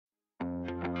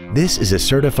This is a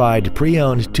certified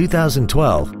pre-owned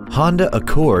 2012 Honda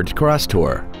Accord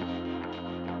Crosstour.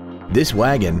 This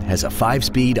wagon has a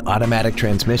 5-speed automatic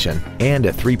transmission and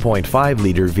a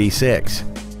 3.5-liter V6.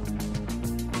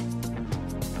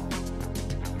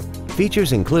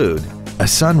 Features include a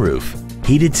sunroof,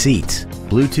 heated seats,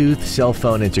 Bluetooth cell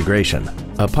phone integration,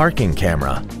 a parking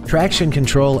camera, traction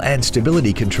control and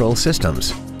stability control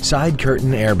systems, side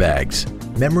curtain airbags,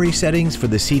 memory settings for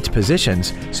the seat's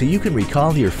positions so you can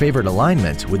recall your favorite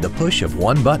alignment with the push of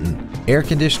one button, air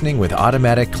conditioning with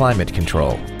automatic climate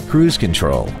control, cruise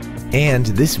control, and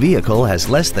this vehicle has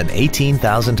less than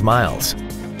 18,000 miles.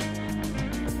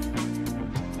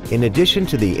 In addition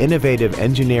to the innovative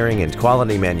engineering and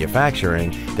quality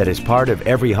manufacturing that is part of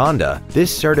every Honda,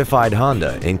 this certified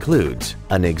Honda includes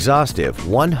an exhaustive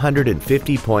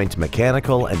 150-point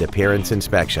mechanical and appearance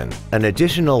inspection, an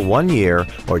additional 1 year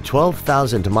or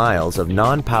 12,000 miles of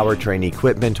non-powertrain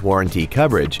equipment warranty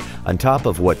coverage on top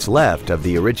of what's left of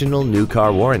the original new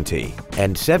car warranty,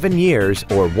 and 7 years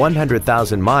or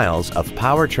 100,000 miles of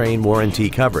powertrain warranty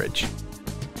coverage.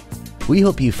 We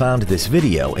hope you found this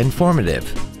video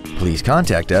informative. Please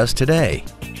contact us today.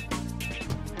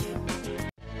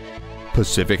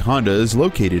 Pacific Honda is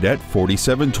located at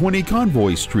 4720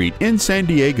 Convoy Street in San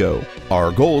Diego.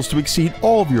 Our goal is to exceed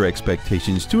all of your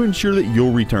expectations to ensure that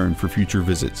you'll return for future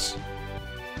visits.